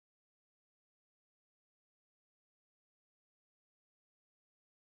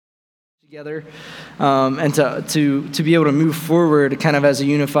together and to be able to move forward kind of as a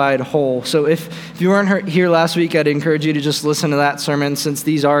unified whole. So if you weren't here last week, I'd encourage you to just listen to that sermon, since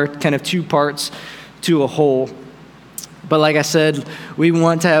these are kind of two parts to a whole. But like I said, we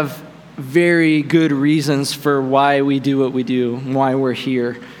want to have very good reasons for why we do what we do, and why we're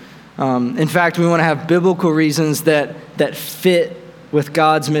here. In fact, we want to have biblical reasons that fit with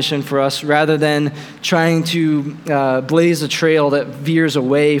God's mission for us, rather than trying to blaze a trail that veers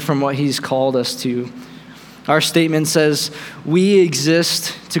away from what he's called us to. Our statement says, we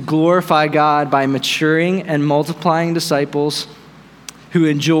exist to glorify God by maturing and multiplying disciples who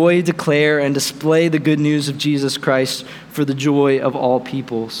enjoy, declare, and display the good news of Jesus Christ for the joy of all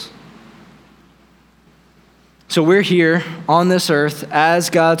peoples. So we're here on this earth as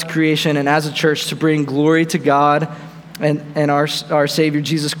God's creation and as a church to bring glory to God and our Savior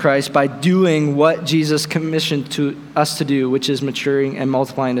Jesus Christ by doing what Jesus commissioned to us to do, which is maturing and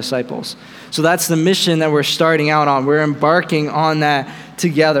multiplying disciples. So that's the mission that we're starting out on. We're embarking on that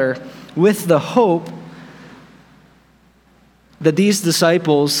together with the hope that these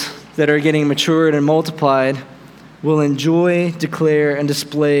disciples that are getting matured and multiplied will enjoy, declare, and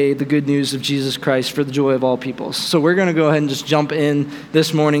display the good news of Jesus Christ for the joy of all peoples. So we're going to go ahead and just jump in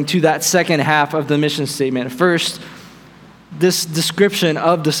this morning to that second half of the mission statement. First, this description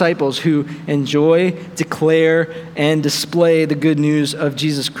of disciples who enjoy, declare, and display the good news of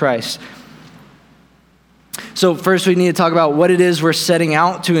Jesus Christ. So first we need to talk about what it is we're setting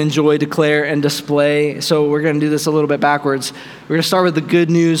out to enjoy, declare, and display. So we're going to do this a little bit backwards. We're going to start with the good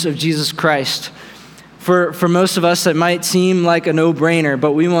news of Jesus Christ. For most of us, it might seem like a no-brainer,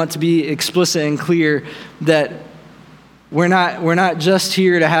 but we want to be explicit and clear that we're not just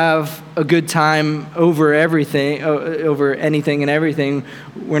here to have a good time over everything, over anything and everything.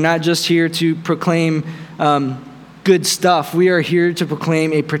 We're not just here to proclaim good stuff. We are here to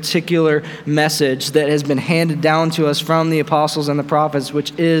proclaim a particular message that has been handed down to us from the apostles and the prophets,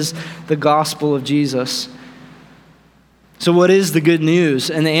 which is the gospel of Jesus. So what is the good news?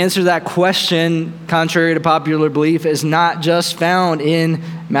 And the answer to that question, contrary to popular belief, is not just found in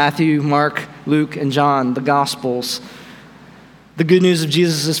Matthew, Mark, Luke, and John, the Gospels. The good news of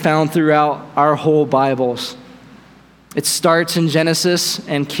Jesus is found throughout our whole Bibles. It starts in Genesis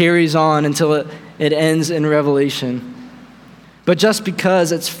and carries on until it ends in Revelation. But just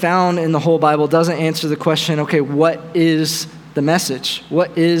because it's found in the whole Bible doesn't answer the question, okay, what is the message?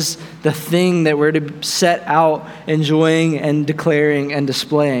 What is the thing that we're to set out enjoying and declaring and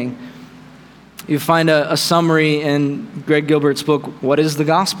displaying? You find a summary in Greg Gilbert's book, What is the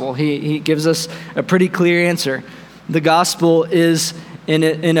Gospel? He gives us a pretty clear answer. The gospel is,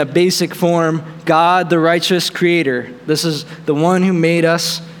 in a basic form, God, the righteous creator. This is the one who made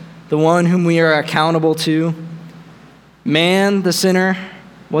us, the one whom we are accountable to. Man, the sinner.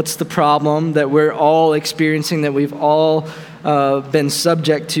 What's the problem that we're all experiencing, that we've all been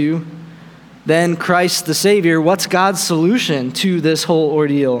subject to? Then Christ, the Savior. What's God's solution to this whole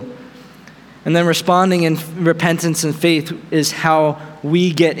ordeal? And then responding in repentance and faith is how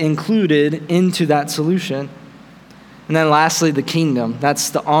we get included into that solution. And then lastly, the kingdom. That's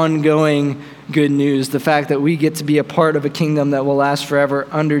the ongoing good news, the fact that we get to be a part of a kingdom that will last forever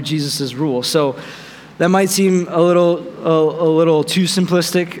under Jesus' rule. So that might seem a little too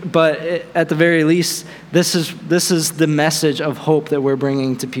simplistic, but at the very least, this is the message of hope that we're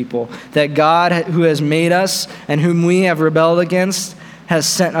bringing to people. That God, who has made us and whom we have rebelled against, has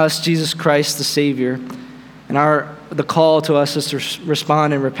sent us Jesus Christ, the Savior. And the call to us is to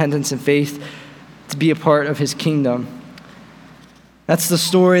respond in repentance and faith, to be a part of his kingdom. That's the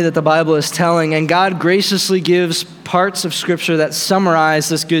story that the Bible is telling, and God graciously gives parts of Scripture that summarize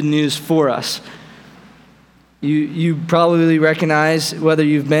this good news for us. You probably recognize, whether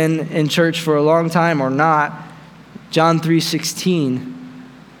you've been in church for a long time or not, John 3:16.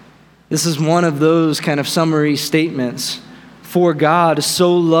 This is one of those kind of summary statements. For God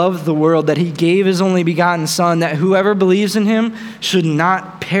so loved the world that he gave his only begotten Son, that whoever believes in him should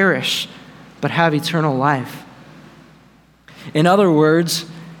not perish, but have eternal life. In other words,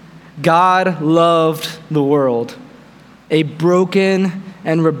 God loved the world, a broken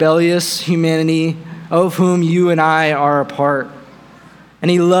and rebellious humanity of whom you and I are a part.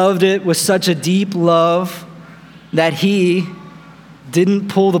 And he loved it with such a deep love that he didn't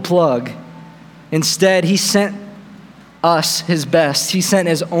pull the plug. Instead, he sent us his best. He sent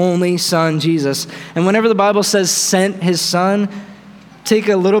his only Son, Jesus. And whenever the Bible says sent his Son, take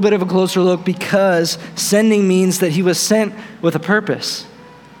a little bit of a closer look, because sending means that he was sent with a purpose.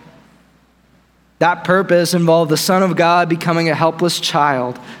 That purpose involved the Son of God becoming a helpless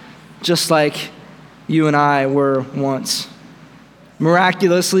child, just like you and I were once.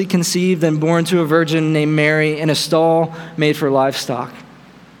 miraculously conceived and born to a virgin named Mary in a stall made for livestock.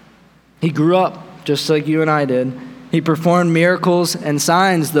 He grew up just like you and I did. He performed miracles and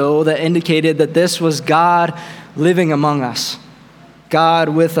signs, though, that indicated that this was God living among us, God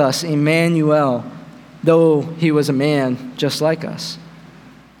with us, Emmanuel, though he was a man just like us.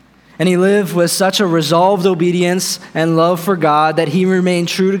 And he lived with such a resolved obedience and love for God that he remained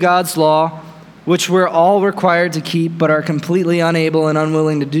true to God's law, which we're all required to keep but are completely unable and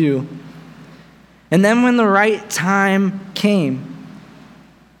unwilling to do. And then when the right time came,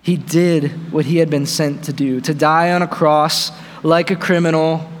 he did what he had been sent to do, to die on a cross like a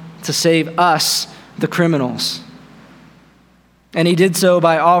criminal to save us, the criminals. And he did so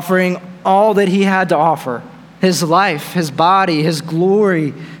by offering all that he had to offer: his life, his body, his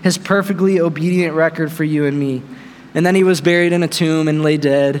glory, his perfectly obedient record for you and me. And then he was buried in a tomb and lay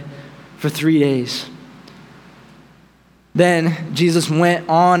dead for 3 days. Then Jesus went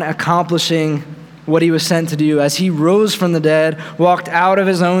on accomplishing what he was sent to do as he rose from the dead, walked out of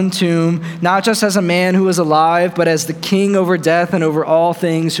his own tomb, not just as a man who was alive, but as the king over death and over all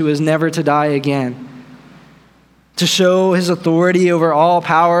things, who is never to die again. To show his authority over all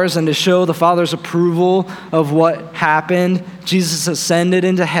powers and to show the Father's approval of what happened, Jesus ascended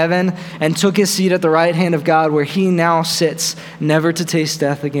into heaven and took his seat at the right hand of God, where he now sits, never to taste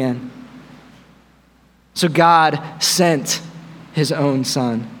death again. So God sent his own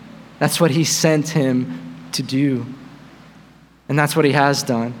Son. That's what he sent him to do. And that's what he has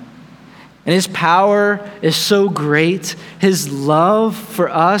done. And his power is so great. His love for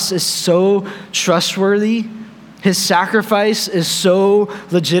us is so trustworthy. His sacrifice is so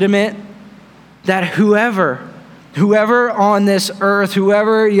legitimate that whoever on this earth,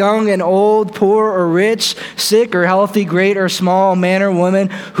 whoever young and old, poor or rich, sick or healthy, great or small, man or woman,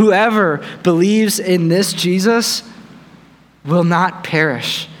 whoever believes in this Jesus will not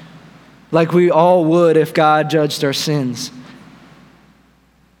perish like we all would if God judged our sins.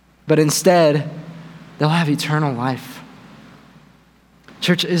 But instead, they'll have eternal life.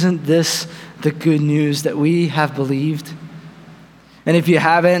 Church, isn't this the good news that we have believed? And if you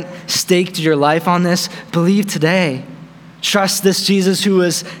haven't staked your life on this, believe today. Trust this Jesus who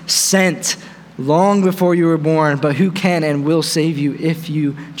was sent long before you were born, but who can and will save you if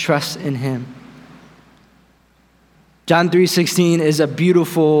you trust in him. John 3:16 is a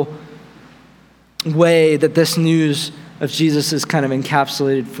beautiful way that this news of Jesus is kind of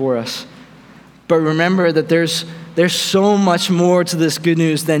encapsulated for us. But remember that there's so much more to this good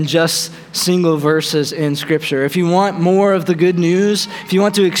news than just single verses in Scripture. If you want more of the good news, if you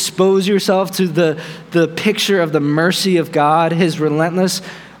want to expose yourself to the picture of the mercy of God, his relentless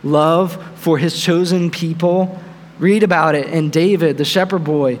love for his chosen people, read about it in David, the shepherd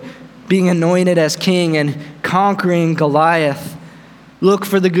boy, being anointed as king and conquering Goliath. Look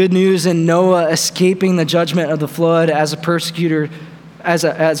for the good news in Noah escaping the judgment of the flood as a persecutor, as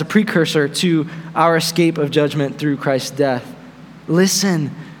a precursor to our escape of judgment through Christ's death.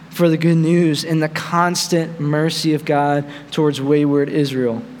 Listen for the good news in the constant mercy of God towards wayward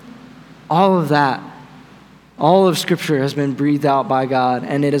Israel. All of that, all of Scripture has been breathed out by God,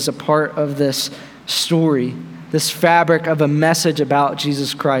 and it is a part of this story, this fabric of a message about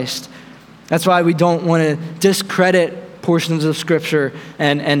Jesus Christ. That's why we don't want to discredit portions of Scripture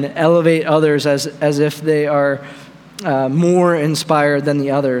and elevate others as if they are more inspired than the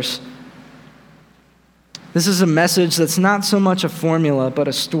others. This is a message that's not so much a formula, but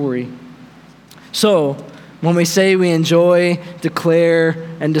a story. So, when we say we enjoy, declare,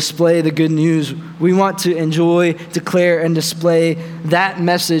 and display the good news, we want to enjoy, declare, and display that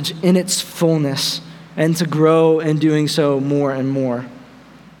message in its fullness, and to grow in doing so more and more.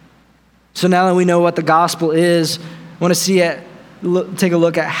 So now that we know what the gospel is, I want to take a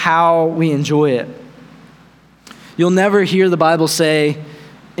look at how we enjoy it. You'll never hear the Bible say,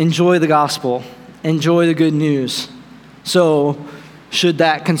 enjoy the gospel, enjoy the good news. So should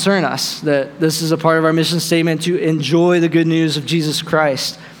that concern us, that this is a part of our mission statement to enjoy the good news of Jesus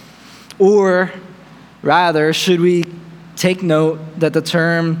Christ? Or rather, should we take note that the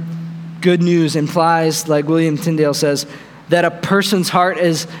term good news implies, like William Tyndale says, that a person's heart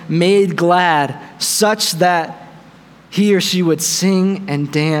is made glad such that he or she would sing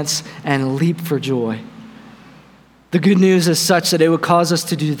and dance and leap for joy? The good news is such that it would cause us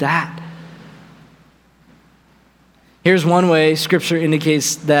to do that. Here's one way Scripture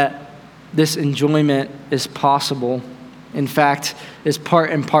indicates that this enjoyment is possible. In fact, is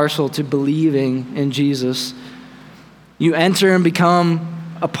part and parcel to believing in Jesus. You enter and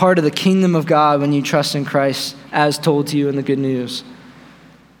become a part of the kingdom of God when you trust in Christ, as told to you in the good news.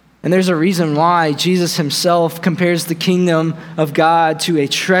 And there's a reason why Jesus himself compares the kingdom of God to a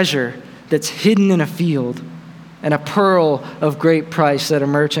treasure that's hidden in a field and a pearl of great price that a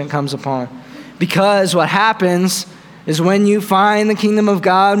merchant comes upon. Because what happens is when you find the kingdom of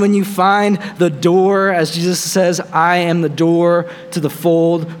God, when you find the door, as Jesus says, I am the door to the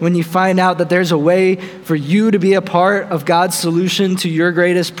fold, when you find out that there's a way for you to be a part of God's solution to your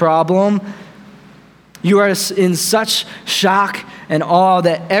greatest problem, you are in such shock and awe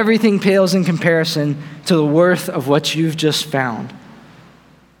that everything pales in comparison to the worth of what you've just found.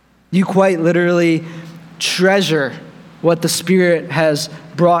 You quite literally treasure what the Spirit has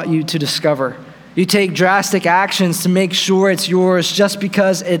brought you to discover. You take drastic actions to make sure it's yours just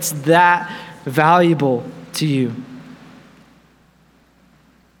because it's that valuable to you.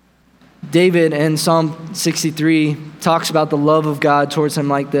 David in Psalm 63 talks about the love of God towards him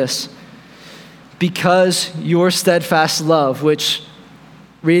like this. Because your steadfast love, which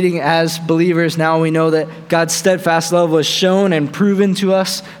reading as believers now we know that God's steadfast love was shown and proven to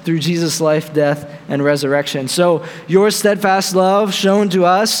us through Jesus' life, death, and resurrection. So your steadfast love shown to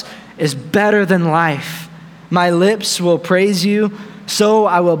us is better than life. My lips will praise you, so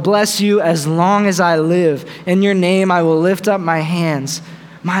I will bless you as long as I live. In your name I will lift up my hands.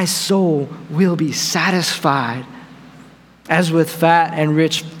 My soul will be satisfied as with fat and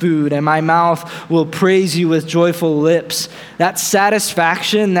rich food, and my mouth will praise you with joyful lips. That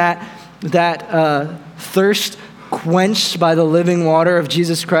satisfaction, that thirst quenched by the living water of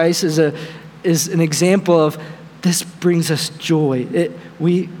Jesus Christ is an example of this brings us joy.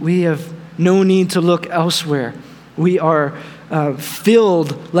 We have no need to look elsewhere. We are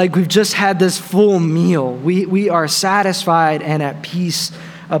filled like we've just had this full meal. We are satisfied and at peace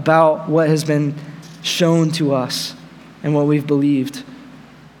about what has been shown to us and what we've believed.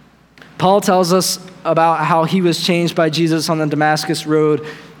 Paul tells us about how he was changed by Jesus on the Damascus Road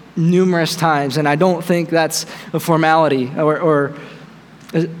numerous times, and I don't think that's a formality, or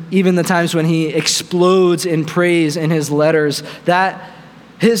even the times when he explodes in praise in his letters, that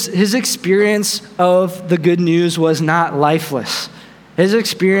his experience of the good news was not lifeless. His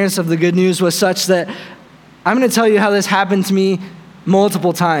experience of the good news was such that I'm going to tell you how this happened to me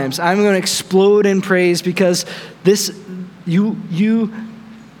multiple times. I'm going to explode in praise because you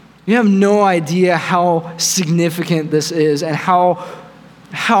have no idea how significant this is and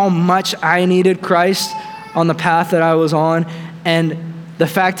how much I needed Christ on the path that I was on, and the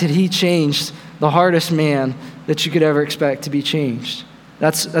fact that he changed the hardest man that you could ever expect to be changed.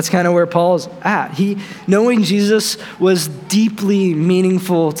 That's kind of where Paul's at. Knowing Jesus was deeply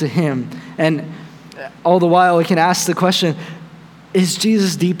meaningful to him, and all the while we can ask the question, is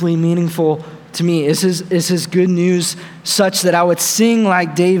Jesus deeply meaningful to me? Is his good news such that I would sing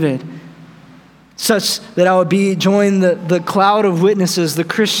like David, such that I would join the cloud of witnesses, the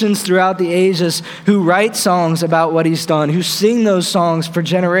Christians throughout the ages who write songs about what he's done, who sing those songs for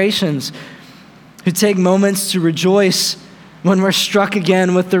generations, who take moments to rejoice when we're struck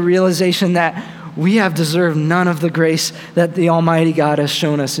again with the realization that we have deserved none of the grace that the Almighty God has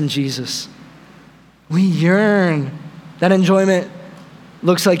shown us in Jesus. We yearn. That enjoyment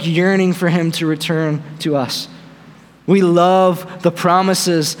looks like yearning for him to return to us. We love the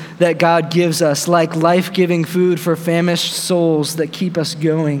promises that God gives us, like life-giving food for famished souls that keep us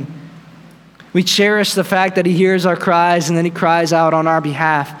going. We cherish the fact that he hears our cries and then he cries out on our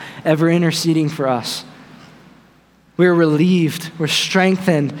behalf, ever interceding for us. We're relieved, we're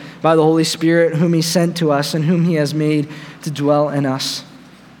strengthened by the Holy Spirit whom he sent to us and whom he has made to dwell in us.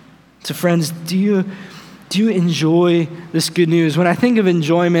 So friends, do you enjoy this good news? When I think of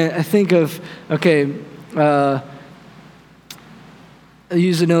enjoyment, I think of, I'll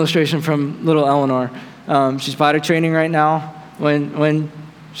use an illustration from little Eleanor. She's potty training right now. When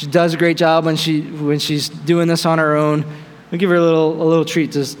she does a great job, when she's doing this on her own, we give her a little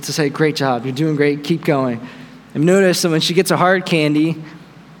treat to say, great job, you're doing great, keep going. I've noticed that when she gets a hard candy,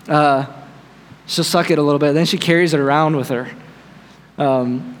 she'll suck it a little bit, then she carries it around with her.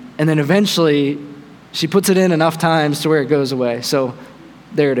 And then eventually, she puts it in enough times to where it goes away. So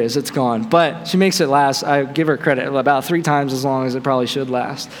there it is, it's gone. But she makes it last, I give her credit, about 3 times as long as it probably should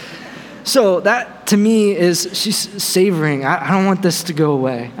last. So that, to me, is she's savoring. I don't want this to go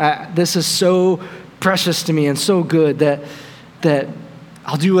away. This is so precious to me and so good that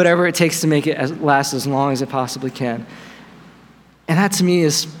I'll do whatever it takes to make it last as long as it possibly can. And that, to me,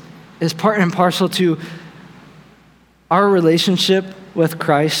 is part and parcel to our relationship with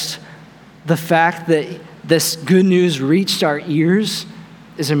Christ. The fact that this good news reached our ears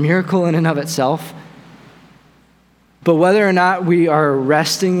is a miracle in and of itself. But whether or not we are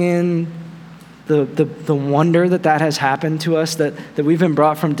resting in the wonder that has happened to us, that we've been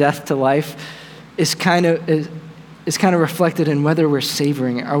brought from death to life, is kind of reflected in whether we're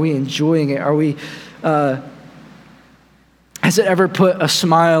savoring it. Are we enjoying it? Are we, has it ever put a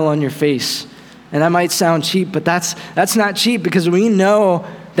smile on your face? And that might sound cheap, but that's not cheap, because we know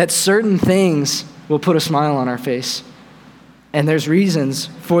that certain things will put a smile on our face. And there's reasons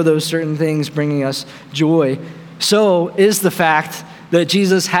for those certain things bringing us joy. So is the fact that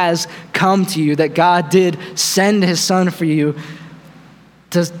Jesus has come to you, that God did send his son for you.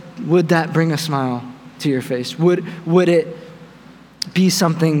 Would that bring a smile to your face? Would it be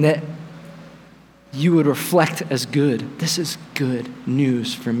something that you would reflect as good? This is good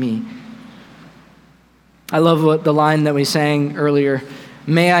news for me. I love what the line that we sang earlier.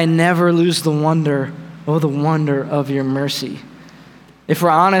 May I never lose the wonder, oh, the wonder of your mercy. If we're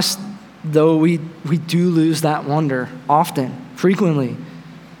honest, though, we do lose that wonder often, frequently.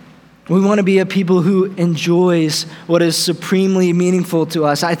 We want to be a people who enjoys what is supremely meaningful to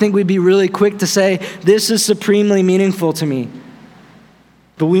us. I think we'd be really quick to say, this is supremely meaningful to me.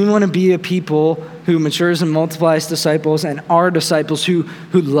 But we want to be a people who matures and multiplies disciples, and are disciples who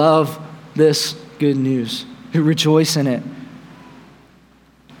love this good news, who rejoice in it.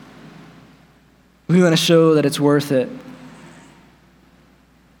 We want to show that it's worth it.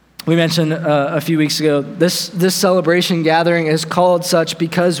 We mentioned a few weeks ago, this celebration gathering is called such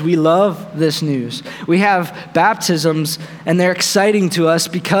because we love this news. We have baptisms, and they're exciting to us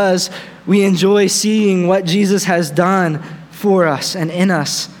because we enjoy seeing what Jesus has done for us and in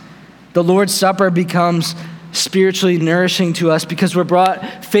us. The Lord's Supper becomes spiritually nourishing to us because we're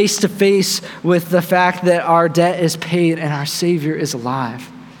brought face to face with the fact that our debt is paid and our Savior is alive.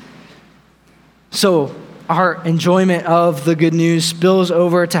 So our enjoyment of the good news spills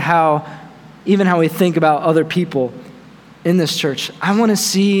over to how we think about other people in this church. I want to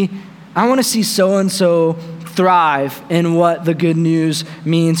see so-and-so thrive in what the good news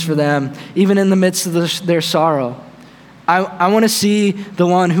means for them, even in the midst of their sorrow. I want to see the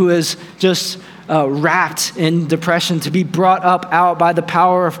one who is just wrapped in depression to be brought up out by the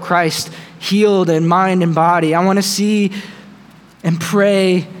power of Christ, healed in mind and body. I want to see and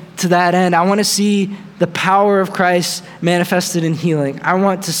pray to that end. I want to see the power of Christ manifested in healing. I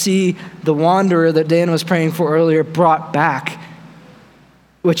want to see the wanderer that Dan was praying for earlier brought back,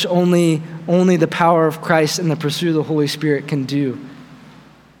 which only the power of Christ and the pursuit of the Holy Spirit can do.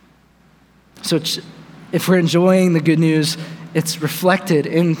 So if we're enjoying the good news, it's reflected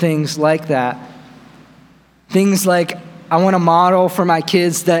in things like that. Things like, I want to model for my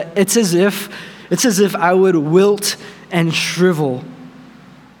kids that it's as if I would wilt and shrivel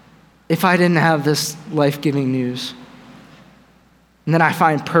if I didn't have this life-giving news. And then I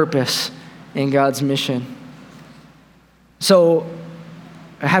find purpose in God's mission. So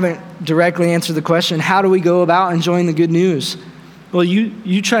I haven't directly answered the question, how do we go about enjoying the good news? Well,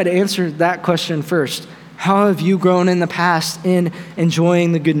 you try to answer that question first. How have you grown in the past in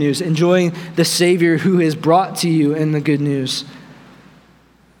enjoying the good news, enjoying the Savior who is brought to you in the good news?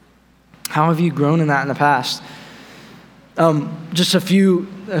 How have you grown in that in the past? Just a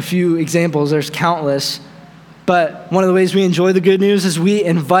few examples. There's countless. But one of the ways we enjoy the good news is we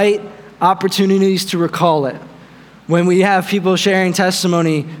invite opportunities to recall it. When we have people sharing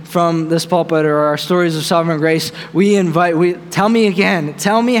testimony from this pulpit or our stories of sovereign grace, tell me again.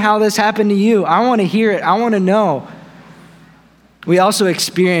 Tell me how this happened to you. I want to hear it. I want to know. We also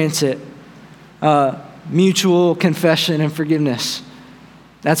experience it. Mutual confession and forgiveness.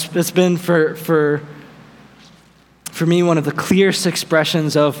 That's been for me one of the clearest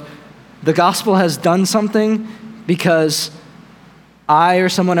expressions of the gospel has done something because I or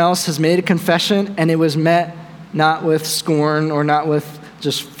someone else has made a confession and it was met not with scorn or not with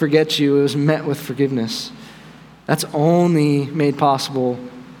just forget you, it was met with forgiveness. That's only made possible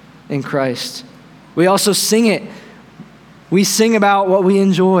in Christ. We also sing it. We sing about what we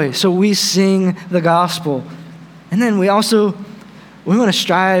enjoy. So we sing the gospel. And then we want to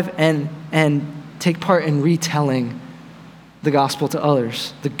strive and take part in retelling the gospel to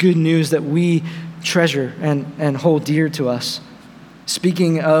others, the good news that we treasure and hold dear to us.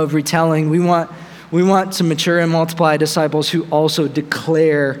 Speaking of retelling, we want to mature and multiply disciples who also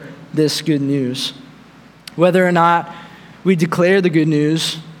declare this good news. Whether or not we declare the good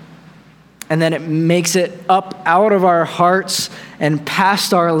news and then it makes it up out of our hearts and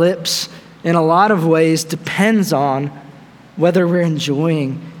past our lips in a lot of ways depends on whether we're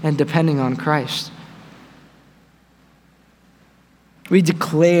enjoying and depending on Christ. We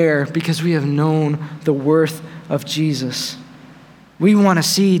declare because we have known the worth of Jesus. We want to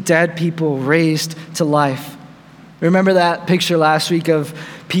see dead people raised to life. Remember that picture last week of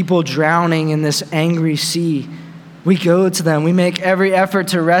people drowning in this angry sea. We go to them. We make every effort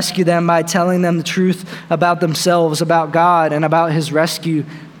to rescue them by telling them the truth about themselves, about God, and about his rescue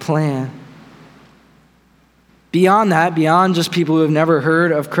plan. Beyond that, beyond just people who have never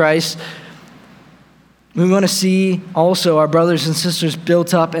heard of Christ, we want to see also our brothers and sisters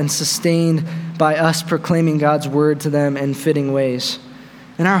built up and sustained by us proclaiming God's word to them in fitting ways.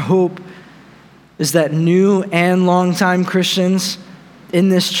 And our hope is that new and longtime Christians in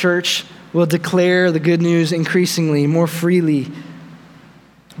this church will declare the good news increasingly, more freely,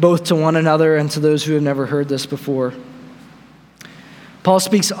 both to one another and to those who have never heard this before. Paul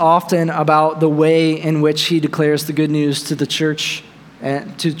speaks often about the way in which he declares the good news to the church,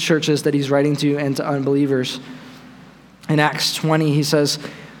 and to churches that he's writing to and to unbelievers. In Acts 20, he says,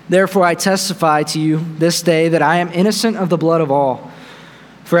 "Therefore I testify to you this day that I am innocent of the blood of all.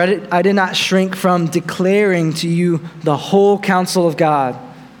 For I did not shrink from declaring to you the whole counsel of God."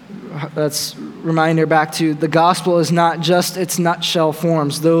 That's a reminder back to the gospel is not just its nutshell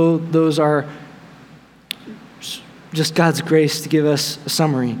forms, though those are just God's grace to give us a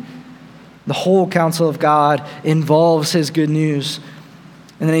summary. The whole counsel of God involves his good news.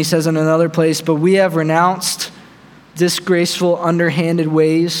 And then he says in another place, "But we have renounced disgraceful, underhanded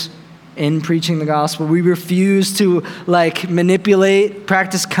ways in preaching the gospel." We refuse to manipulate,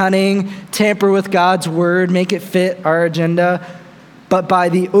 practice cunning, tamper with God's word, make it fit our agenda. But by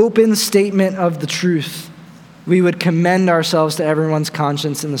the open statement of the truth, we would commend ourselves to everyone's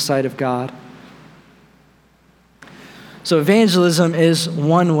conscience in the sight of God. So evangelism is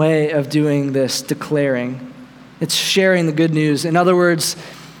one way of doing this, declaring. It's sharing the good news. In other words,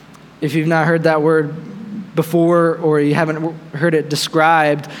 if you've not heard that word before or you haven't heard it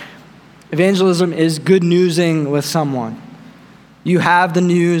described, evangelism is good newsing with someone. You have the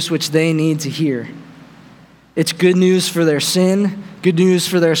news which they need to hear. It's good news for their sin, good news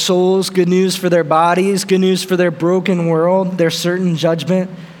for their souls, good news for their bodies, good news for their broken world, their certain judgment,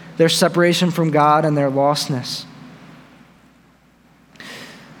 their separation from God, and their lostness.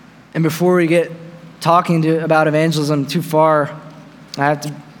 And before we get talking about evangelism too far, I have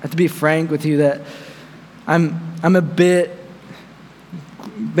to be frank with you that I'm a bit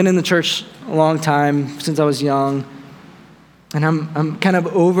been in the church a long time, since I was young, and I'm kind of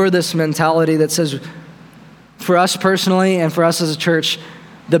over this mentality that says, for us personally and for us as a church,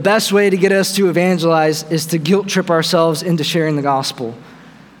 the best way to get us to evangelize is to guilt trip ourselves into sharing the gospel.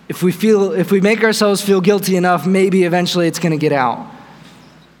 If we make ourselves feel guilty enough, maybe eventually it's going to get out.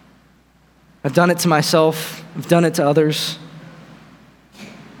 I've done it to myself. I've done it to others.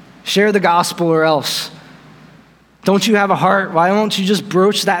 Share the gospel or else. Don't you have a heart? Why won't you just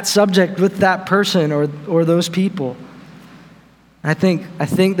broach that subject with that person or those people? I think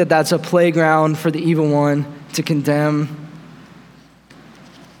that that's a playground for the evil one to condemn.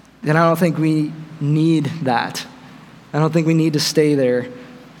 And I don't think we need that. I don't think we need to stay there.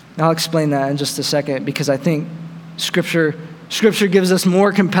 I'll explain that in just a second, because I think Scripture gives us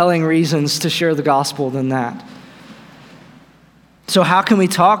more compelling reasons to share the gospel than that. So how can we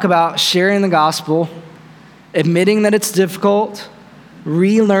talk about sharing the gospel, admitting that it's difficult,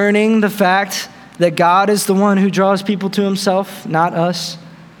 relearning the fact that God is the one who draws people to himself, not us,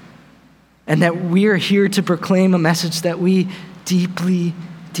 and that we are here to proclaim a message that we deeply,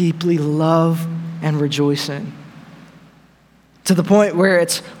 deeply love and rejoice in, to the point where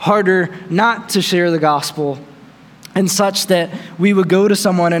it's harder not to share the gospel, and such that we would go to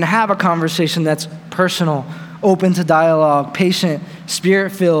someone and have a conversation that's personal, open to dialogue, patient,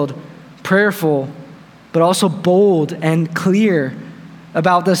 spirit-filled, prayerful, but also bold and clear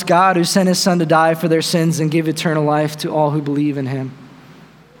about this God who sent his son to die for their sins and give eternal life to all who believe in him.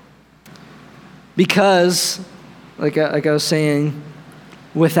 Because, like I was saying,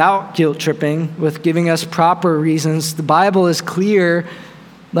 without guilt tripping, with giving us proper reasons, the Bible is clear,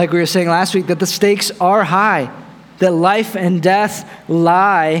 like we were saying last week, that the stakes are high, that life and death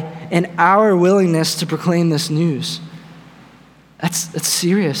lie in our willingness to proclaim this news. That's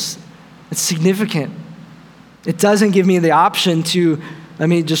serious. It's significant. It doesn't give me the option to, let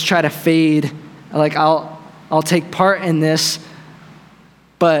me just try to fade, like I'll take part in this,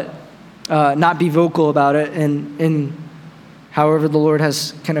 but not be vocal about it, and however the Lord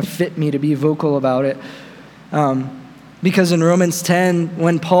has kind of fit me to be vocal about it. Because in Romans 10,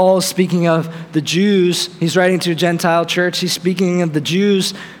 when Paul's speaking of the Jews, he's writing to a Gentile church, he's speaking of the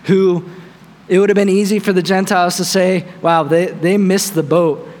Jews who, it would have been easy for the Gentiles to say, wow, they missed the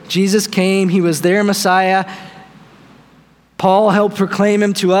boat. Jesus came, he was their Messiah. Paul helped proclaim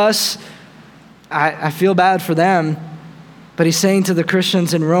him to us. I feel bad for them. But he's saying to the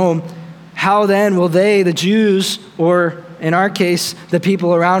Christians in Rome, how then will they, the Jews, or in our case, the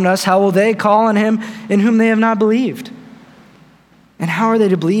people around us, how will they call on him in whom they have not believed? And how are they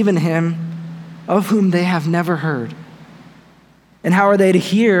to believe in him of whom they have never heard? And how are they to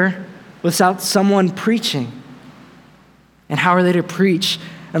hear without someone preaching? And how are they to preach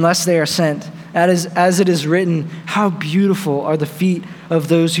unless they are sent? As it is written, how beautiful are the feet of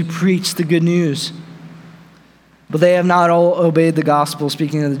those who preach the good news. But they have not all obeyed the gospel,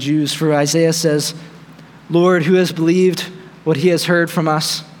 speaking of the Jews. For Isaiah says, Lord, who has believed what he has heard from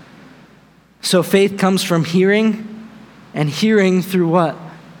us? So faith comes from hearing, and hearing through what?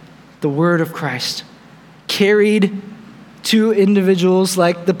 The word of Christ. Carried to individuals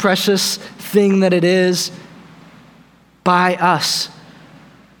like the precious thing that it is by us.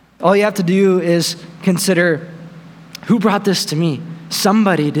 All you have to do is consider, who brought this to me?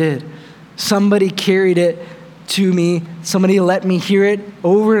 Somebody did. Somebody carried it to me. Somebody let me hear it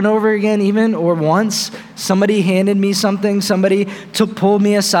over and over again, even, or once. Somebody handed me something. Somebody pulled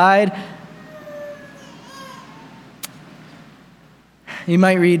me aside. You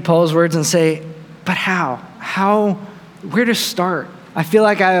might read Paul's words and say, but how? Where to start? I feel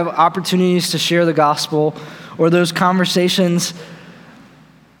like I have opportunities to share the gospel or those conversations,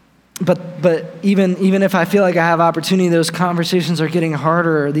 but even if I feel like I have opportunity, those conversations are getting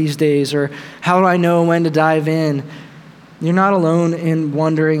harder these days, or how do I know when to dive in? You're not alone in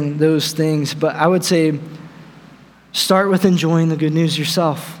wondering those things, but I would say start with enjoying the good news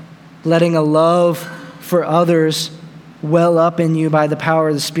yourself, letting a love for others well up in you by the power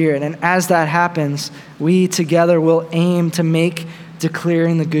of the Spirit. And as that happens, we together will aim to make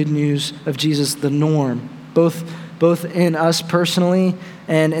declaring the good news of Jesus the norm, both in us personally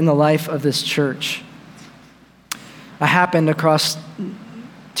and in the life of this church. I happened across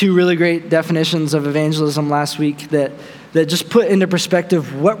two really great definitions of evangelism last week that just put into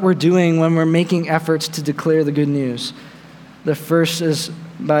perspective what we're doing when we're making efforts to declare the good news. The first is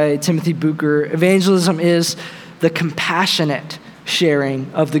by Timothy Bucher. Evangelism is the compassionate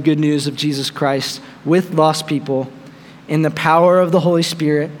sharing of the good news of Jesus Christ with lost people in the power of the Holy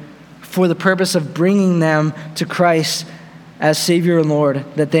Spirit for the purpose of bringing them to Christ as Savior and Lord,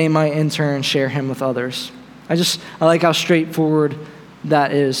 that they might in turn share him with others. I like how straightforward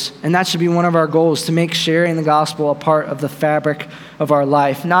that is. And that should be one of our goals, to make sharing the gospel a part of the fabric of our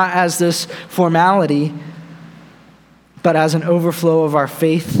life, not as this formality, but as an overflow of our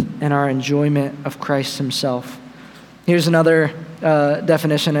faith and our enjoyment of Christ himself. Here's another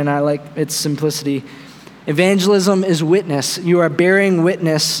definition, and I like its simplicity. Evangelism is witness. You are bearing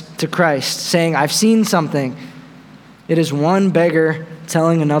witness to Christ, saying, I've seen something. It is one beggar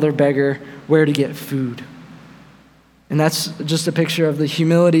telling another beggar where to get food. And that's just a picture of the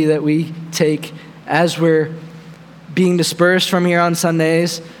humility that we take as we're being dispersed from here on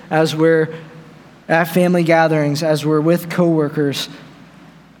Sundays, as we're at family gatherings, as we're with coworkers.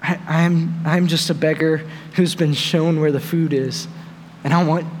 I'm just a beggar who's been shown where the food is. And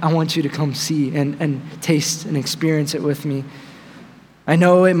I want you to come see and taste and experience it with me. I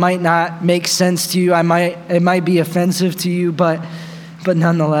know it might not make sense to you. It might be offensive to you, but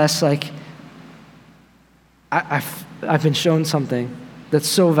nonetheless, like I've been shown something that's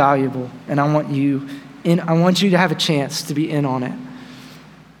so valuable, and I want you to have a chance to be in on it.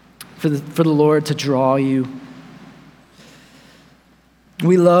 For the Lord to draw you.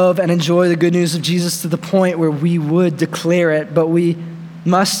 We love and enjoy the good news of Jesus to the point where we would declare it, but we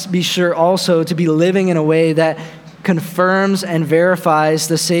must be sure also to be living in a way that confirms and verifies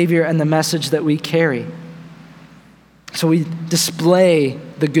the Savior and the message that we carry. So we display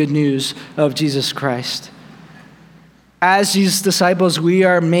the good news of Jesus Christ. As Jesus' disciples, we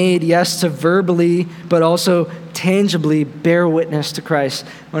are made, yes, to verbally, but also tangibly bear witness to Christ.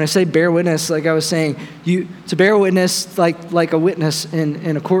 When I say bear witness, like I was saying, to bear witness like a witness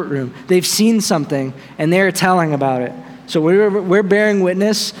in a courtroom. They've seen something, and they're telling about it. So we're bearing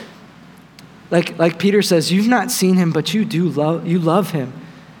witness. Like Peter says, you've not seen him, but you love him.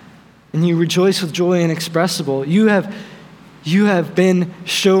 And you rejoice with joy inexpressible. You have been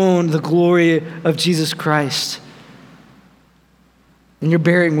shown the glory of Jesus Christ. And you're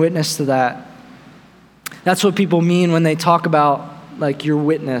bearing witness to that. That's what people mean when they talk about like your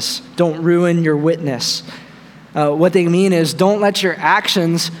witness. Don't ruin your witness. What they mean is don't let your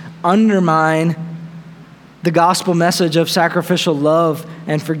actions undermine the gospel message of sacrificial love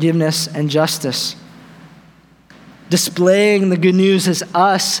and forgiveness and justice. Displaying the good news is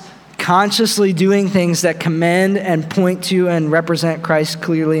us consciously doing things that commend and point to and represent Christ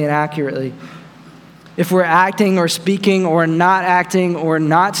clearly and accurately. If we're acting or speaking or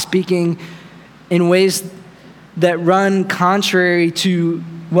not speaking in ways that run contrary to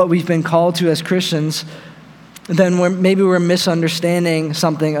what we've been called to as Christians, then maybe we're misunderstanding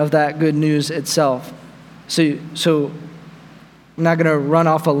something of that good news itself. So I'm not going to run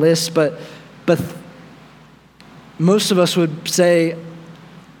off a list, but most of us would say,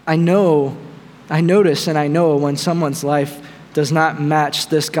 I notice and I know when someone's life does not match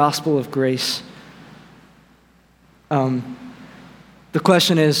this gospel of grace. The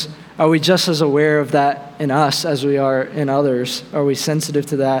question is, are we just as aware of that in us as we are in others? Are we sensitive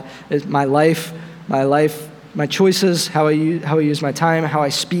to that? Is my life, my choices, how I use my time, how I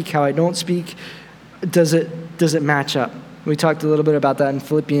speak, how I don't speak, does it match up? We talked a little bit about that in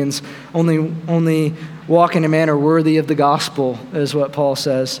Philippians. Only walk in a manner worthy of the gospel is what Paul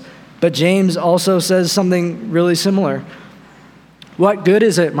says. But James also says something really similar. What good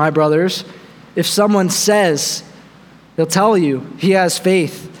is it, my brothers, if someone says, he'll tell you he has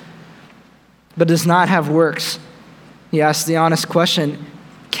faith, but does not have works? He asks the honest question,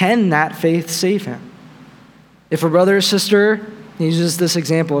 can that faith save him? If a brother or sister, he uses this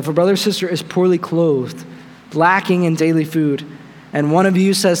example, if a brother or sister is poorly clothed, lacking in daily food, and one of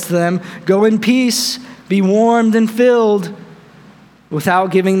you says to them, go in peace, be warmed and filled,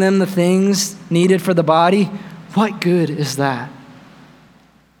 without giving them the things needed for the body, what good is that?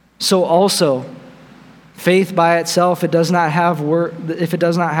 So also, faith by itself, if it does not have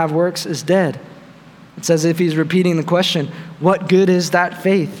works, is dead. It's as if he's repeating the question, what good is that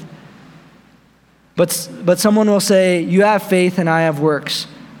faith? But someone will say, you have faith and I have works.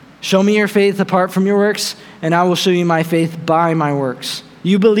 Show me your faith apart from your works, and I will show you my faith by my works.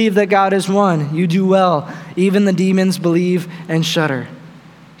 You believe that God is one. You do well. Even the demons believe and shudder.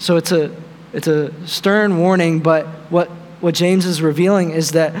 So it's a stern warning, but what James is revealing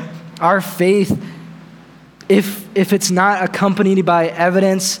is that our faith, if it's not accompanied by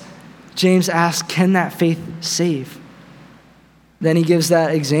evidence, James asks, can that faith save? Then he gives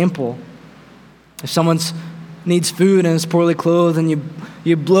that example. If someone needs food and is poorly clothed and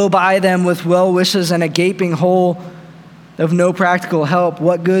you blow by them with well wishes and a gaping hole of no practical help,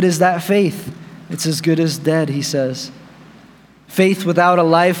 what good is that faith? It's as good as dead, he says. Faith without a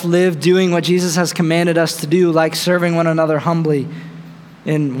life lived doing what Jesus has commanded us to do, like serving one another humbly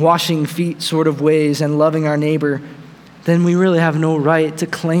in washing feet sort of ways and loving our neighbor, then we really have no right to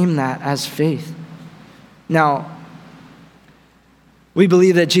claim that as faith. Now, we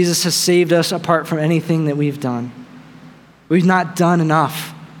believe that Jesus has saved us apart from anything that we've done. We've not done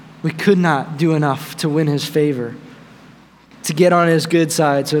enough. We could not do enough to win his favor, to get on his good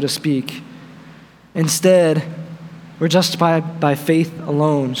side, so to speak. Instead, we're justified by faith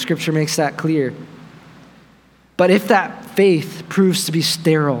alone. Scripture makes that clear. But if that faith proves to be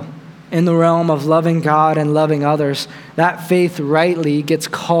sterile in the realm of loving God and loving others, that faith rightly gets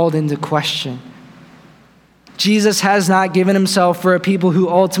called into question. Jesus has not given himself for a people who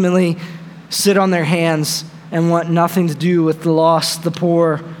ultimately sit on their hands and want nothing to do with the lost, the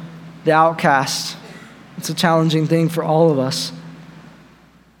poor, the outcast. It's a challenging thing for all of us.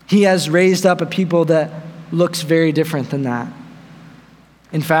 He has raised up a people that looks very different than that.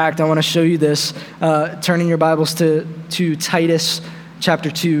 In fact, I want to show you this. Turning your Bibles to Titus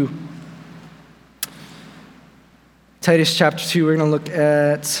chapter 2. Titus chapter 2, we're going to look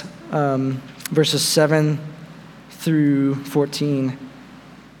at verses 7 through 14.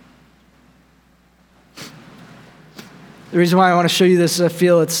 The reason why I want to show you this is I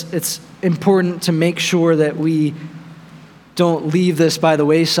feel it's important to make sure that we don't leave this by the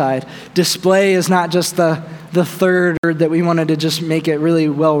wayside. Display is not just the third that we wanted to just make it really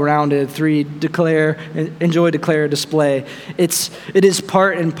well-rounded. 3, declare, enjoy, declare, display. It is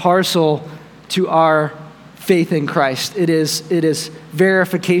part and parcel to our faith in Christ. It is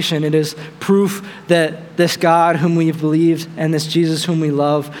verification. It is proof that this God whom we've believed and this Jesus whom we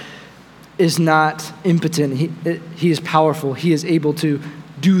love is not impotent. He is powerful. He is able to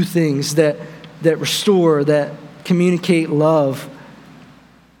do things that restore, that communicate love.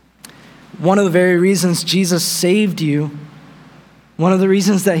 One of the very reasons Jesus saved you, one of the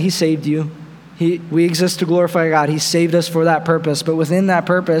reasons that he saved you, we exist to glorify God. He saved us for that purpose. But within that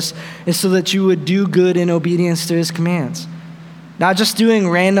purpose is so that you would do good in obedience to his commands. Not just doing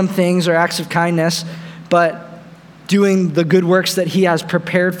random things or acts of kindness, but doing the good works that he has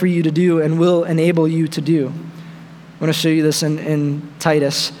prepared for you to do and will enable you to do. I want to show you this in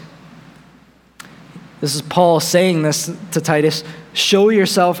Titus. This is Paul saying this to Titus. Show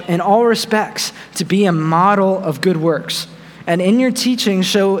yourself in all respects to be a model of good works. And in your teaching,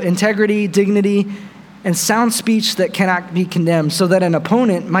 show integrity, dignity, and sound speech that cannot be condemned, so that an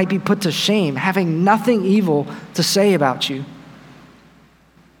opponent might be put to shame, having nothing evil to say about you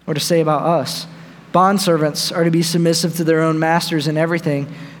or to say about us. Bondservants are to be submissive to their own masters in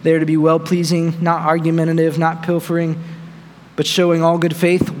everything. They are to be well-pleasing, not argumentative, not pilfering, but showing all good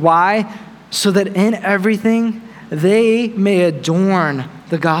faith. Why? So that in everything they may adorn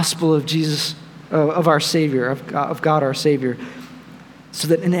the gospel of Jesus, of our Savior, of God our Savior. So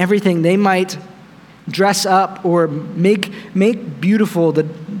that in everything they might dress up or make beautiful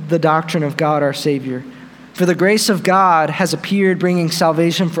the doctrine of God our Savior. For the grace of God has appeared, bringing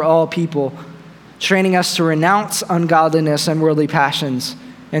salvation for all people, training us to renounce ungodliness and worldly passions,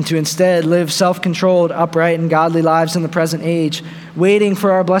 and to instead live self-controlled, upright, and godly lives in the present age, waiting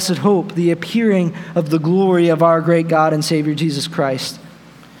for our blessed hope, the appearing of the glory of our great God and Savior Jesus Christ,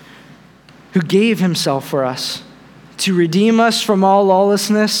 who gave himself for us to redeem us from all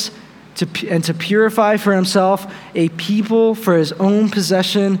lawlessness and to purify for himself a people for his own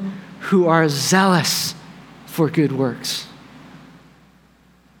possession who are zealous for good works.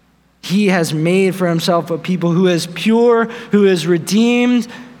 He has made for himself a people who is pure, who is redeemed,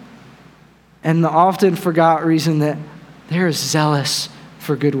 and the often forgot reason that they're zealous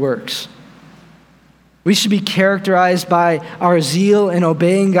for good works. We should be characterized by our zeal in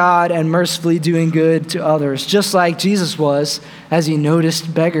obeying God and mercifully doing good to others, just like Jesus was as he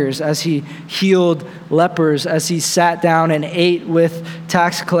noticed beggars, as he healed lepers, as he sat down and ate with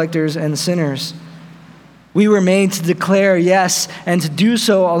tax collectors and sinners. We were made to declare yes, and to do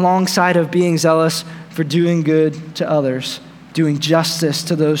so alongside of being zealous for doing good to others, doing justice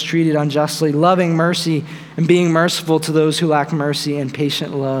to those treated unjustly, loving mercy, and being merciful to those who lack mercy, and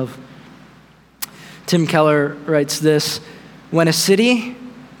patient love. Tim Keller writes this: when a city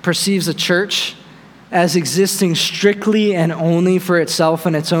perceives a church as existing strictly and only for itself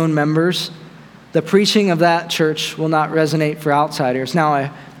and its own members, the preaching of that church will not resonate for outsiders.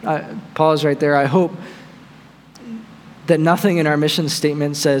 Now, I pause right there. I hope that nothing in our mission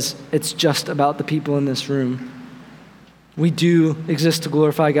statement says it's just about the people in this room. We do exist to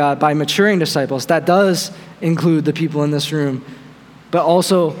glorify God by maturing disciples. That does include the people in this room, but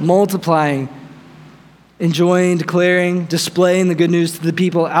also multiplying, enjoying, declaring, displaying the good news to the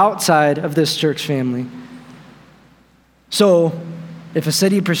people outside of this church family. So, if a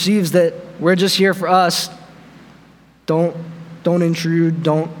city perceives that we're just here for us, don't intrude,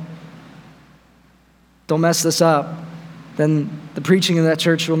 don't mess this up, then the preaching of that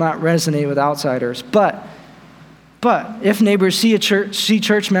church will not resonate with outsiders. But if neighbors see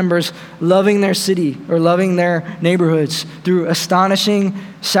church members loving their city or loving their neighborhoods through astonishing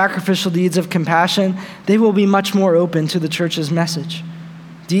sacrificial deeds of compassion, they will be much more open to the church's message.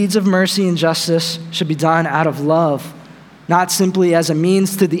 Deeds of mercy and justice should be done out of love, not simply as a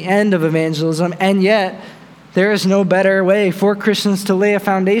means to the end of evangelism. And yet, there is no better way for Christians to lay a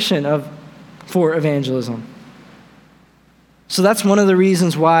foundation for evangelism. So that's one of the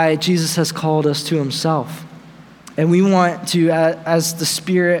reasons why Jesus has called us to himself. And we want to, as the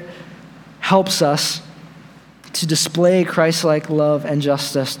Spirit helps us, to display Christ-like love and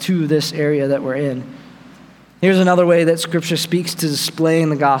justice to this area that we're in. Here's another way that Scripture speaks to displaying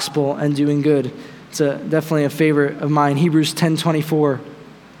the gospel and doing good. It's definitely a favorite of mine. Hebrews 10:24.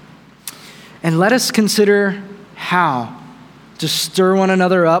 And let us consider how to stir one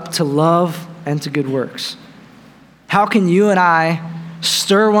another up to love and to good works. How can you and I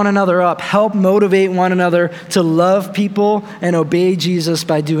stir one another up, help motivate one another to love people and obey Jesus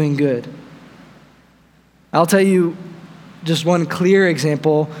by doing good? I'll tell you just one clear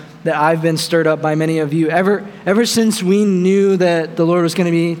example that I've been stirred up by many of you. Ever since we knew that the Lord was going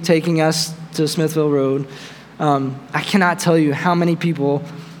to be taking us to Smithville Road, I cannot tell you how many people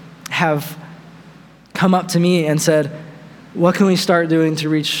have come up to me and said, what can we start doing to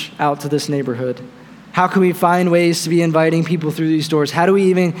reach out to this neighborhood? How can we find ways to be inviting people through these doors? How do we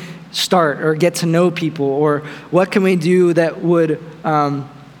even start or get to know people? Or what can we do that would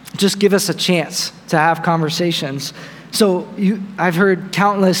just give us a chance to have conversations? So I've heard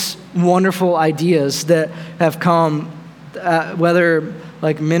countless wonderful ideas that have come, whether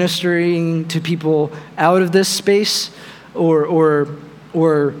like ministering to people out of this space or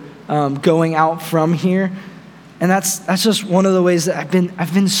going out from here. And that's just one of the ways that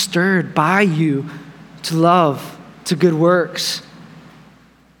I've been stirred by you to love, to good works.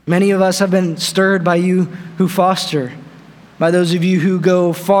 Many of us have been stirred by you who foster, by those of you who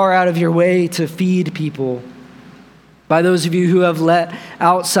go far out of your way to feed people, by those of you who have let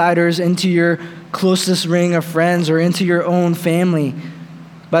outsiders into your closest ring of friends or into your own family,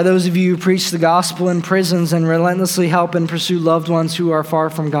 by those of you who preach the gospel in prisons and relentlessly help and pursue loved ones who are far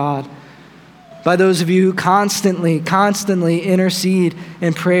from God, by those of you who constantly intercede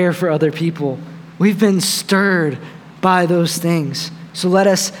in prayer for other people. We've been stirred by those things. So let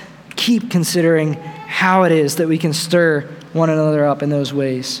us keep considering how it is that we can stir one another up in those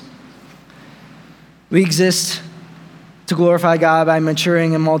ways. We exist to glorify God by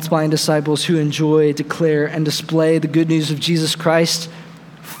maturing and multiplying disciples who enjoy, declare, and display the good news of Jesus Christ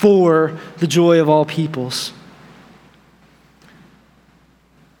for the joy of all peoples.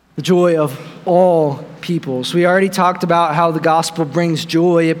 The joy of all peoples. We already talked about how the gospel brings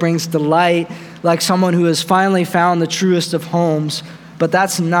joy, it brings delight, like someone who has finally found the truest of homes. But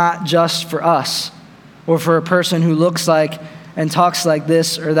that's not just for us or for a person who looks like and talks like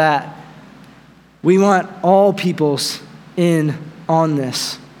this or that. We want all peoples in on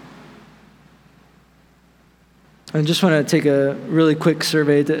this. I just want to take a really quick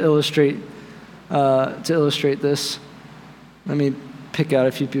survey to illustrate this. Let me pick out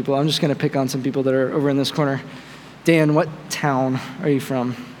a few people. I'm just going to pick on some people that are over in this corner. Dan, what town are you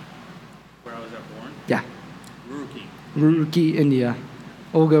from? Where I was born? Yeah. Roorkee, India.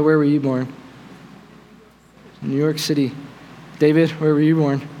 Olga, where were you born? New York City. David, where were you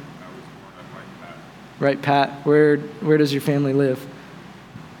born? I was born at Wright Pat. Where does your family live?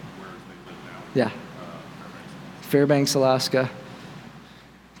 Where they live now? Yeah. Fairbanks, Alaska.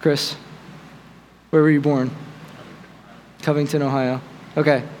 Chris, where were you born? Covington, Ohio.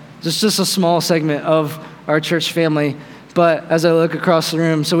 Okay. Just a small segment of our church family. But as I look across the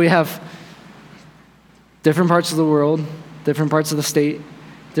room, so we have different parts of the world, different parts of the state,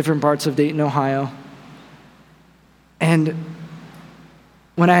 different parts of Dayton, Ohio. And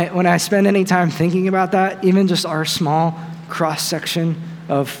when I spend any time thinking about that, even just our small cross-section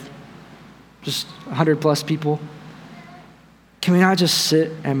of just 100 plus people, can we not just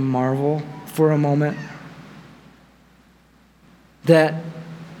sit and marvel for a moment that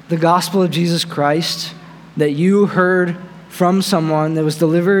the gospel of Jesus Christ that you heard from someone that was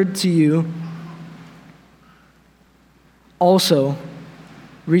delivered to you also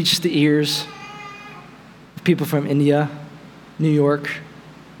reached the ears of people from India, New York,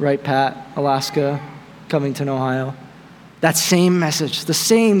 Wright Pat, Alaska, Covington, Ohio. That same message, the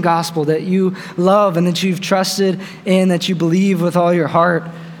same gospel that you love and that you've trusted in, that you believe with all your heart.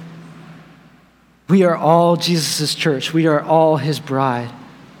 We are all Jesus' church. We are all his bride.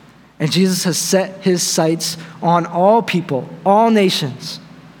 And Jesus has set his sights on all people, all nations,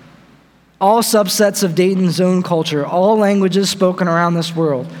 all subsets of Dayton's own culture, all languages spoken around this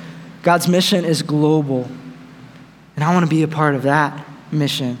world. God's mission is global. And I want to be a part of that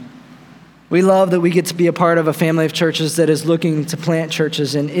mission. We love that we get to be a part of a family of churches that is looking to plant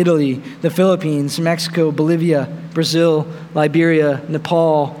churches in Italy, the Philippines, Mexico, Bolivia, Brazil, Liberia,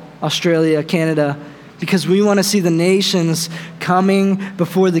 Nepal, Australia, Canada, because we want to see the nations coming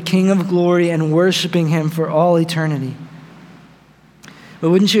before the King of Glory and worshiping him for all eternity.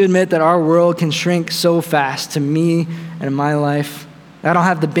 But wouldn't you admit that our world can shrink so fast to me and in my life? I don't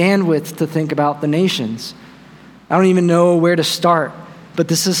have the bandwidth to think about the nations. I don't even know where to start. But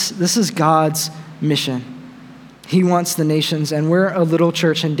this is God's mission. He wants the nations, and we're a little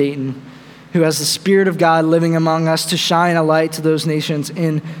church in Dayton who has the Spirit of God living among us to shine a light to those nations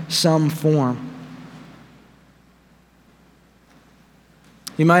in some form.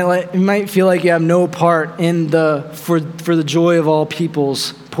 You might feel like you have no part in the for the joy of all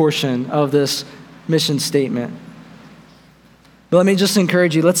peoples portion of this mission statement. But let me just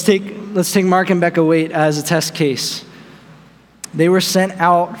encourage you. Let's take Mark and Becca Waite as a test case. They were sent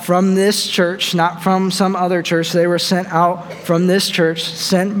out from this church, not from some other church. They were sent out from this church,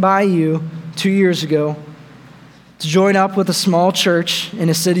 sent by you 2 years ago, to join up with a small church in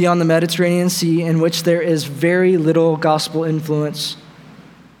a city on the Mediterranean Sea in which there is very little gospel influence.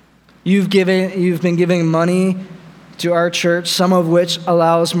 You've been giving money to our church, some of which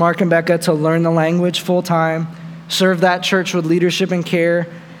allows Mark and Becca to learn the language full time, serve that church with leadership and care,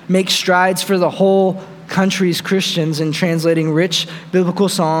 make strides for the whole country's Christians in translating rich biblical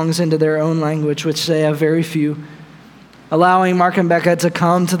songs into their own language, which they have very few. Allowing Mark and Becca to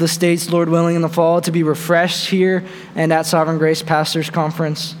come to the States, Lord willing, in the fall to be refreshed here and at Sovereign Grace Pastors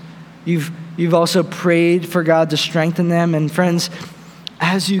Conference. You've also prayed for God to strengthen them. And friends,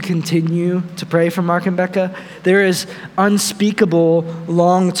 as you continue to pray for Mark and Becca, there is unspeakable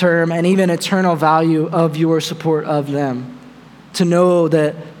long-term and even eternal value of your support of them. To know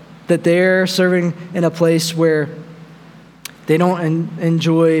that they're serving in a place where they don't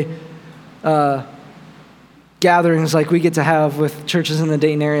enjoy gatherings like we get to have with churches in the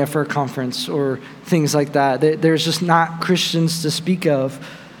Dayton area for a conference or things like that. There's just not Christians to speak of.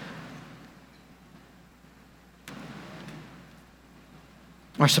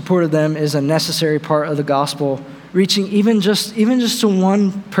 Our support of them is a necessary part of the gospel, reaching even just to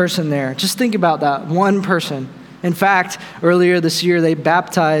one person there. Just think about that, one person In fact, earlier this year, they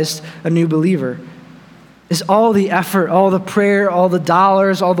baptized a new believer. Is all the effort, all the prayer, all the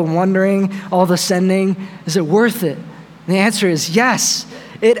dollars, all the wondering, all the sending, is it worth it? And the answer is yes.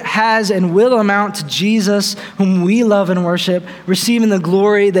 It has and will amount to Jesus, whom we love and worship, receiving the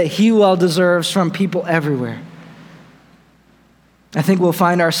glory that he well deserves from people everywhere. I think we'll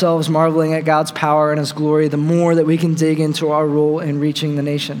find ourselves marveling at God's power and his glory the more that we can dig into our role in reaching the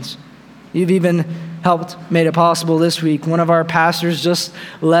nations. You've even made it possible this week. One of our pastors just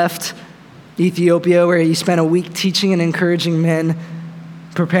left Ethiopia, where he spent a week teaching and encouraging men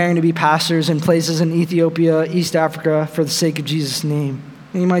preparing to be pastors in places in Ethiopia, East Africa, for the sake of Jesus' name.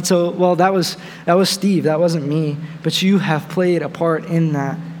 And you might say, well, that was Steve, that wasn't me, but you have played a part in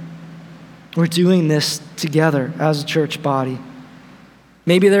that. We're doing this together as a church body.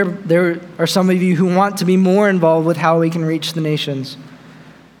 Maybe there are some of you who want to be more involved with how we can reach the nations.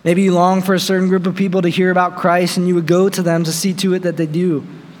 Maybe you long for a certain group of people to hear about Christ, and you would go to them to see to it that they do.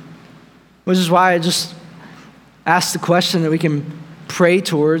 Which is why I just asked the question that we can pray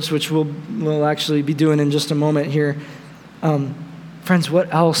towards, which we'll actually be doing in just a moment here. Friends,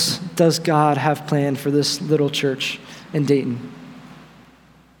 what else does God have planned for this little church in Dayton?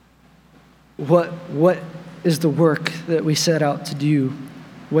 What is the work that we set out to do?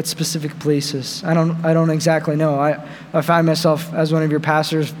 What specific places? I don't exactly know. I find myself, as one of your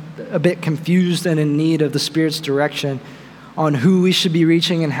pastors, a bit confused and in need of the Spirit's direction on who we should be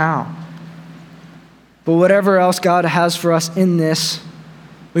reaching and how. But whatever else God has for us in this,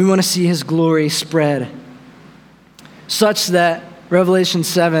 we want to see his glory spread, such that Revelation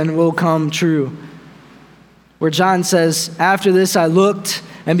 7 will come true, where John says, after this I looked,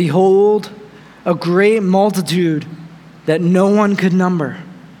 and behold, a great multitude that no one could number.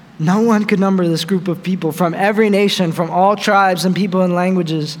 No one could number this group of people from every nation, from all tribes and people and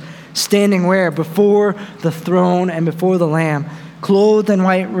languages, standing where? Before the throne and before the Lamb, clothed in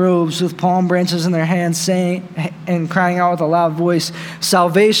white robes with palm branches in their hands, saying and crying out with a loud voice,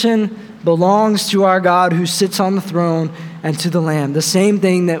 salvation belongs to our God who sits on the throne and to the Lamb. The same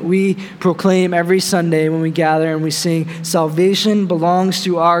thing that we proclaim every Sunday when we gather and we sing, salvation belongs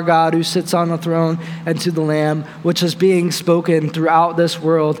to our God who sits on the throne and to the Lamb, which is being spoken throughout this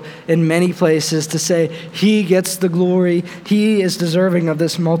world in many places to say he gets the glory, he is deserving of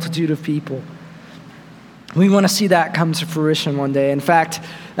this multitude of people. We want to see that come to fruition one day. In fact,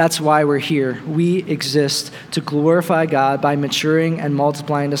 that's why we're here. We exist to glorify God by maturing and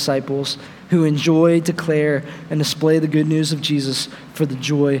multiplying disciples who enjoy, declare, and display the good news of Jesus for the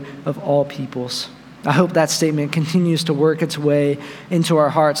joy of all peoples. I hope that statement continues to work its way into our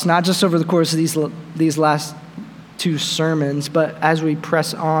hearts, not just over the course of these last two sermons, but as we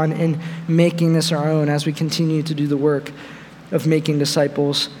press on in making this our own, as we continue to do the work of making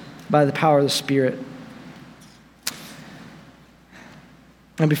disciples by the power of the Spirit.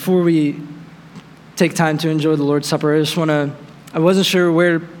 And before we take time to enjoy the Lord's Supper, I wasn't sure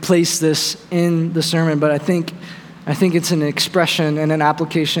where to place this in the sermon, but I think it's an expression and an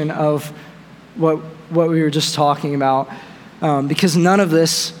application of what we were just talking about, because none of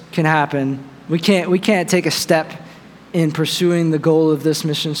this can happen. We can't take a step in pursuing the goal of this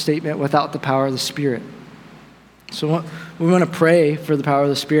mission statement without the power of the Spirit. So we want to pray for the power of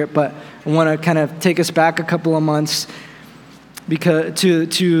the Spirit, but I want to kind of take us back a couple of months because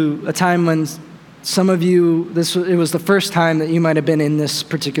to a time when some of you, it was the first time that you might have been in this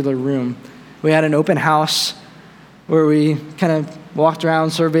particular room. We had an open house where we kind of walked around,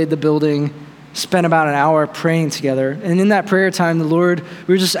 surveyed the building, spent about an hour praying together. And in that prayer time, we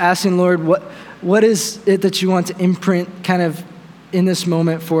were just asking, Lord, what is it that you want to imprint kind of in this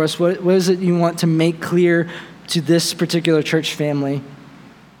moment for us? What is it you want to make clear to this particular church family?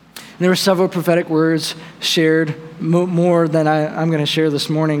 And there were several prophetic words shared, more than I'm going to share this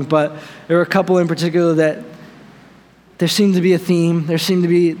morning, but there were a couple in particular that there seemed to be a theme. There seemed to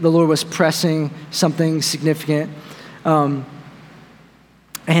be the Lord was pressing something significant. And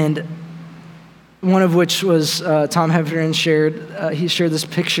one of which was Tom Heffernan shared. He shared this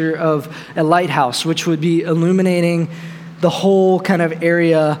picture of a lighthouse, which would be illuminating the whole kind of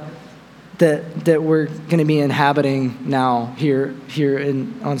area that we're going to be inhabiting now here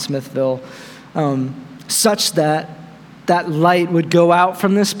on Smithville, such that light would go out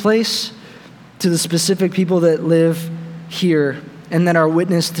from this place to the specific people that live here, and that our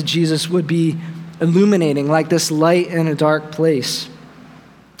witness to Jesus would be illuminating like this light in a dark place.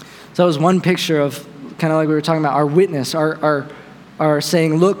 So that was one picture of kind of like we were talking about our witness, our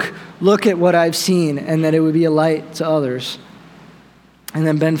saying, look at what I've seen, and that it would be a light to others. And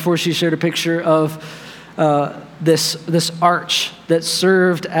then Ben Forsey shared a picture of this arch that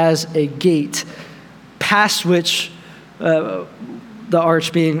served as a gate past which, the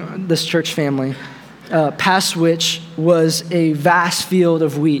arch being this church family, past which was a vast field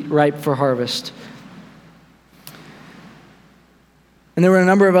of wheat ripe for harvest. And there were a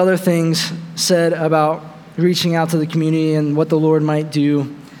number of other things said about reaching out to the community and what the Lord might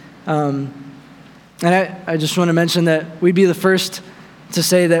do. And I just want to mention that we'd be the first to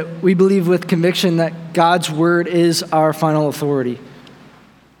say that we believe with conviction that God's word is our final authority.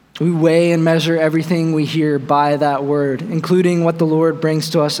 We weigh and measure everything we hear by that word, including what the Lord brings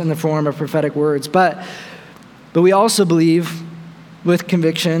to us in the form of prophetic words. But we also believe with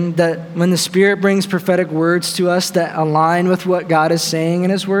conviction that when the Spirit brings prophetic words to us that align with what God is saying in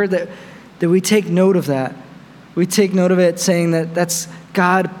his word, that we take note of that. We take note of it, saying that that's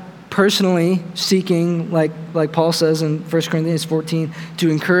God personally seeking, like Paul says in 1 Corinthians 14, to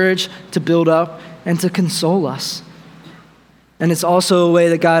encourage, to build up, and to console us. And it's also a way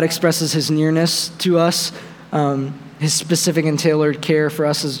that God expresses his nearness to us, his specific and tailored care for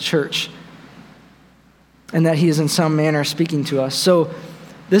us as a church, and that he is in some manner speaking to us. So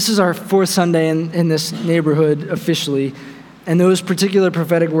this is our fourth Sunday in this neighborhood officially, and those particular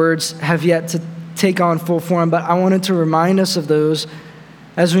prophetic words have yet to take on full form, but I wanted to remind us of those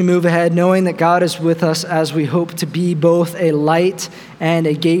as we move ahead, knowing that God is with us as we hope to be both a light and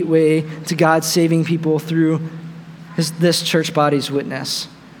a gateway to God saving people through this church body's witness.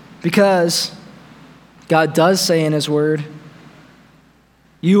 Because God does say in his word,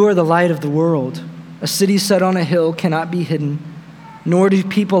 "You are the light of the world. A city set on a hill cannot be hidden, nor do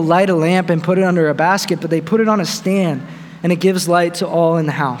people light a lamp and put it under a basket, but they put it on a stand, and it gives light to all in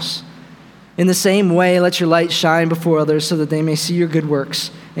the house. In the same way, let your light shine before others so that they may see your good works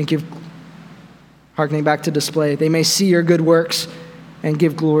and give," hearkening back to display, "they may see your good works and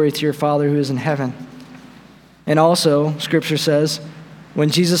give glory to your Father who is in heaven." And also, Scripture says,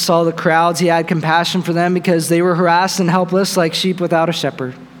 when Jesus saw the crowds, he had compassion for them because they were harassed and helpless like sheep without a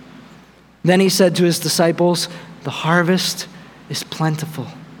shepherd. Then he said to his disciples, "The harvest is plentiful,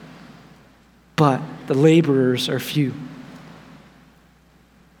 but the laborers are few.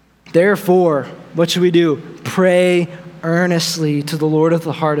 Therefore, what should we do? Pray earnestly to the Lord of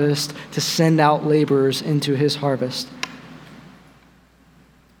the harvest to send out laborers into his harvest."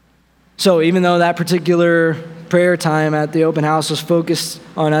 So even though that particular prayer time at the open house was focused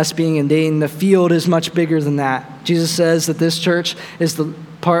on us being in Dayton, the field is much bigger than that. Jesus says that this church is the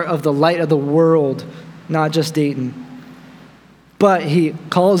part of the light of the world, not just Dayton. But he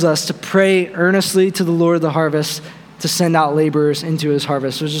calls us to pray earnestly to the Lord of the harvest to send out laborers into his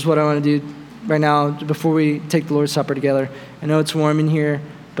harvest, which is what I want to do right now before we take the Lord's Supper together. I know it's warm in here,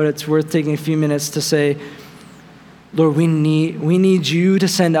 but it's worth taking a few minutes to say, Lord, we need you to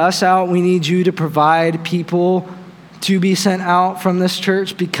send us out. We need you to provide people to be sent out from this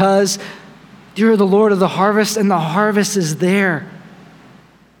church because you're the Lord of the harvest and the harvest is there.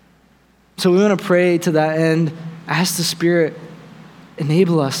 So we want to pray to that end. Ask the Spirit,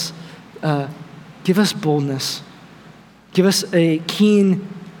 enable us, give us boldness, give us a keen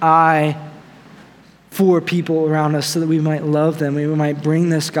eye for people around us so that we might love them, we might bring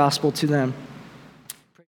this gospel to them.